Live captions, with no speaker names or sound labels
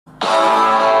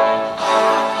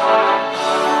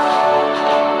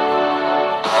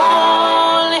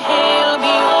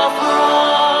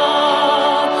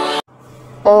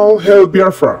hail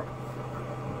Biafra.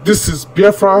 This is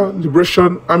Biafra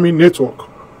Liberation Army Network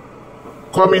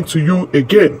coming to you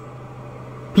again.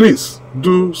 Please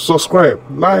do subscribe,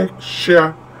 like,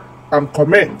 share, and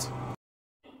comment.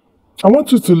 I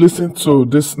want you to listen to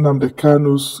this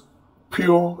Nnamdi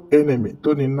pure enemy,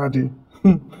 Nnamdi,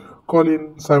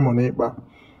 calling Simon Ekpa.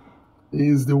 He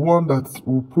is the one that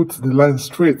will put the line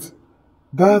straight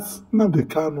that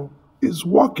Nnamdi is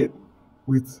working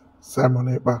with Simon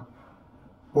Ekpa.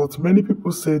 But many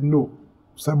people said no,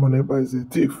 Simon Ekpa is a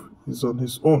thief, he's on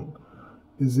his own.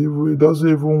 He doesn't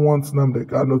even want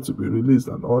Nnamdi to be released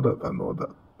and all that and all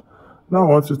that. Now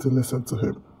I want you to listen to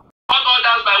him. What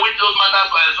others by which those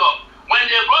matters were resolved. When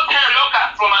they brought Henrioka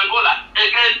from Angola,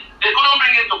 again, they couldn't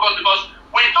bring him to court because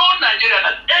we told Nigeria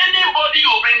that anybody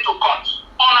you bring to court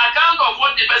on account of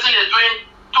what the person is doing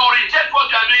to reject what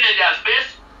you are doing in their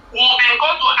space will be in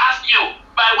court to ask you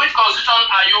by which constitution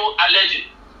are you alleging.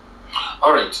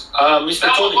 All right,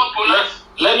 Mr. Tony,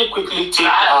 let me quickly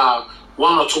take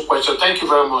one or two questions. Thank you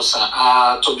very much, sir.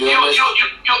 To be honest,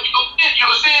 you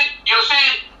see,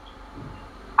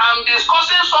 I'm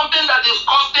discussing something that is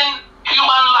costing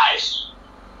human lives,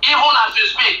 even as we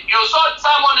speak. You saw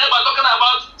Simon Ekpa talking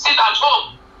about sit at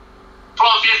home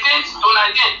from 15th to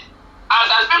 19th.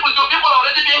 As people do, people are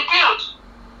already being killed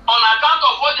on account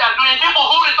of what they are doing. People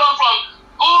who return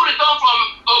from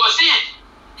overseas.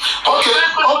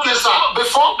 Okay, sir.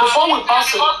 Before we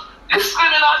pass it, these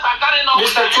criminals are carrying on.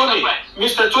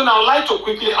 Mr. Tony, I would like to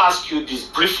quickly ask you this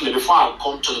briefly before I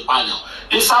come to the panel.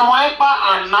 Is Simon Ekpa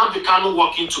and Nnamdi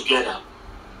working together?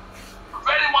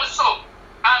 Very much so.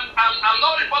 I'm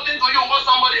not reporting to you what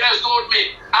somebody else told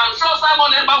me. I'm sure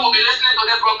Simon Ekpa will be listening to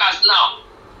this broadcast now.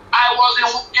 I was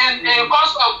in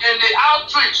the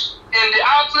outreach. In the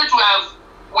outreach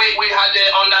we had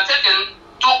undertaken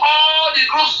to all the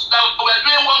groups that were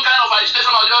doing one kind of agitation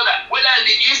or the other, whether in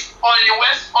the east or in the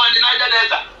west or in the Niger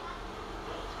Delta.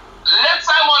 Let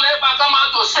Simon Ekpa come out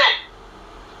to say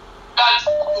that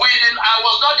I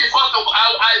was not the first to.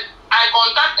 I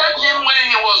contacted him when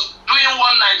he was doing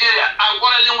one Nigeria and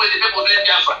quarreling with the people doing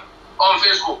Biafra on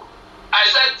Facebook. I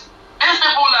said, these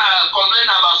people are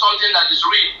complaining about something that is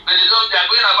real, but they are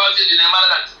going about it in a manner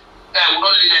that will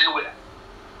not lead anywhere.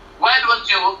 Why don't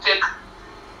you take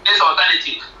this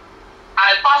alternative?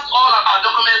 I passed all of our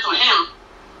documents to him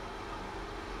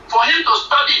for him to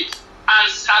study it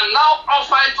and now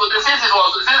offer it to the since he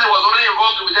was already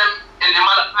involved with them in the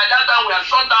matter. At that time we had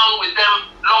shut down with them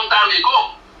long time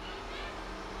ago.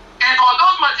 It was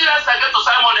those materials I gave to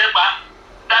Simon Ekpa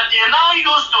that he now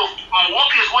used to work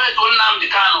his way to Nnamdi,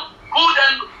 who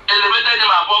then elevated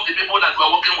him above the people that were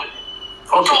working with him.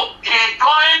 Okay. So he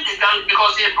joined the gang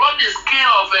because he brought the skill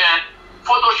of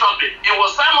photoshopping. It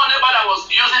was Simon Ekpa that was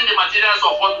using the materials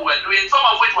of what we were doing, some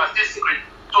of which was still secret.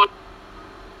 So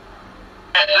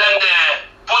then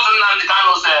put Nnamdi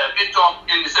picture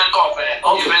in the center of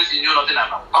events he knew nothing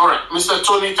about. All right, Mr.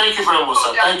 Tony, thank you very much,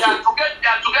 sir. Thank you. They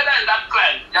are together in that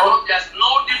crime. There's no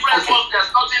difference. Okay.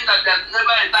 There's nothing that there's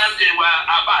never a time they were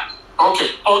apart.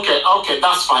 Okay,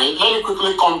 that's fine. Let me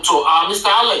quickly come to Mr.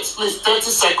 Alex, please, 30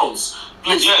 seconds.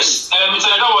 Please. Yes,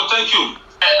 Mr. Edawo, thank you.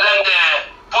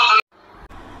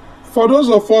 For those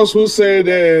of us who say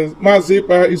that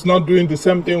Ekpa is not doing the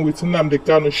same thing with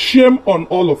Nnamdi, shame on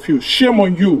all of you. Shame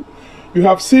on you. You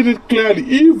have seen it clearly.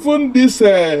 Even this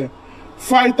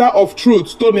fighter of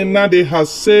truth, Tony Nnamdi, has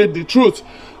said the truth.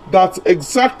 That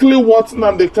exactly what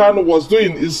Nnamdi was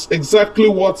doing is exactly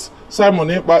what Simon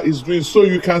Ekpa is doing. So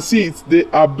you can see it. They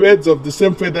are birds of the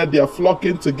same feather. They are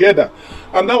flocking together.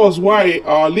 And that was why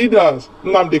our leaders,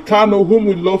 Nnamdi, whom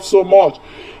we love so much,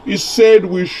 he said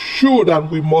we should and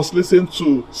we must listen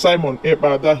to Simon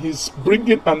Ekpa, that he's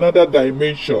bringing another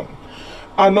dimension.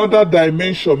 Another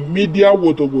dimension, media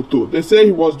woto. They say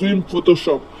he was doing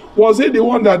Photoshop. Was he the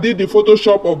one that did the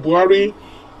Photoshop of Buhari?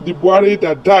 The Buhari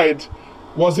that died?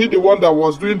 Was he the one that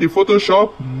was doing the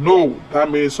Photoshop? No.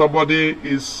 That means somebody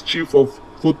is chief of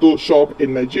Photoshop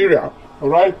in Nigeria.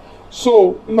 Alright?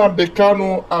 So,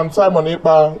 Nnamdi and Simon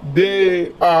Ekpa,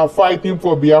 they are fighting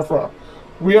for Biafra.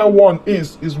 Where one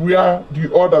is where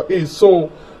the other is.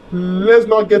 So, let's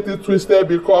not get it twisted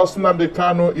because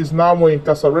Nnamdi is now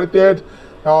incarcerated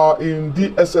in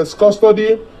DSS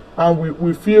custody. And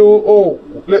we feel,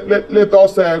 let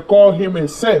us call him a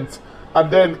saint. And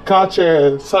then catch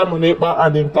Simon Ekpa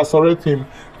and incarcerate him.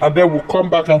 And then we'll come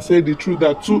back and say the truth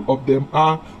that two of them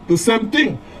are the same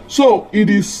thing. So it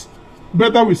is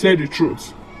better we say the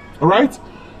truth. Alright?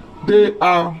 They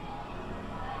are...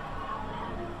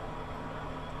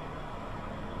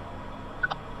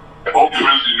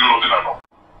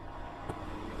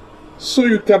 So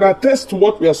you can attest to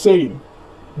what we are saying.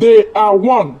 They are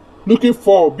one. looking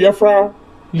for Biafra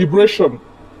liberation.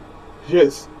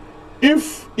 Yes.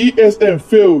 If ESN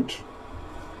failed,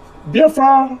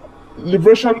 Biafra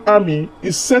Liberation Army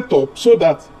is set up so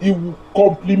that it will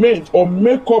complement or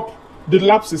make up the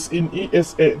lapses in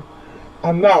ESN.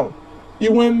 And now,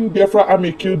 even when Biafra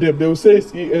Army killed them, they will say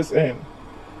it's ESN.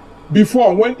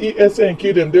 Before, when ESN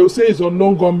killed them, they will say it's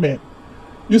unknown gunmen.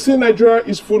 You see, Nigeria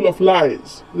is full of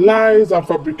lies and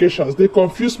fabrications. They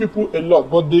confuse people a lot,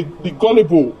 but the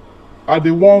gullible are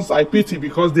the ones I pity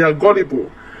because they are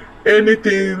gullible.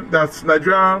 Anything that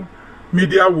Nigerian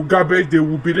media will garbage, they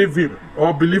will believe him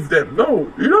or believe them.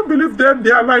 No, you don't believe them,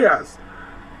 they are liars.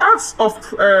 As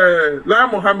of Lai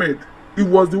Mohammed, he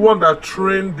was the one that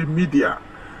trained the media,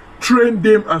 trained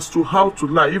them as to how to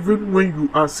lie. Even when you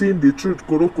are seeing the truth,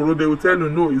 koro, they will tell you,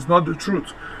 no, it's not the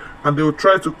truth. And they will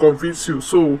try to convince you.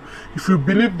 So, if you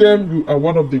believe them, you are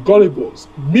one of the gullibles.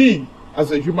 Me,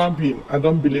 as a human being, I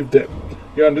don't believe them.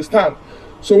 You understand?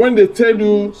 So when they tell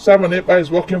you Simon Ekpa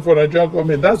is working for the Nigerian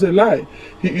government, that's a lie.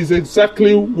 He is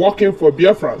exactly working for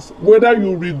Biafrans. Whether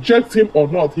you reject him or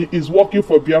not, he is working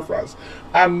for Biafrans.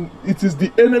 And it is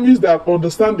the enemies that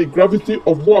understand the gravity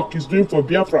of work he's doing for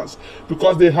Biafrans,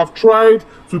 because they have tried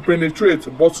to penetrate,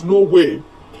 but no way.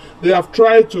 They have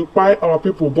tried to buy our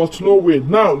people, but no way.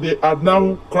 Now, they are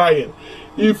now crying.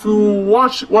 If you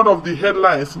watch one of the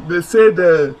headlines, they said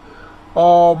that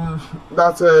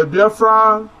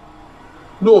Biafra...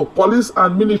 No, police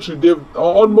and military, they've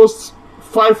almost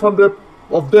 500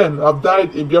 of them have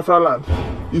died in Biafra land.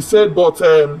 He said, but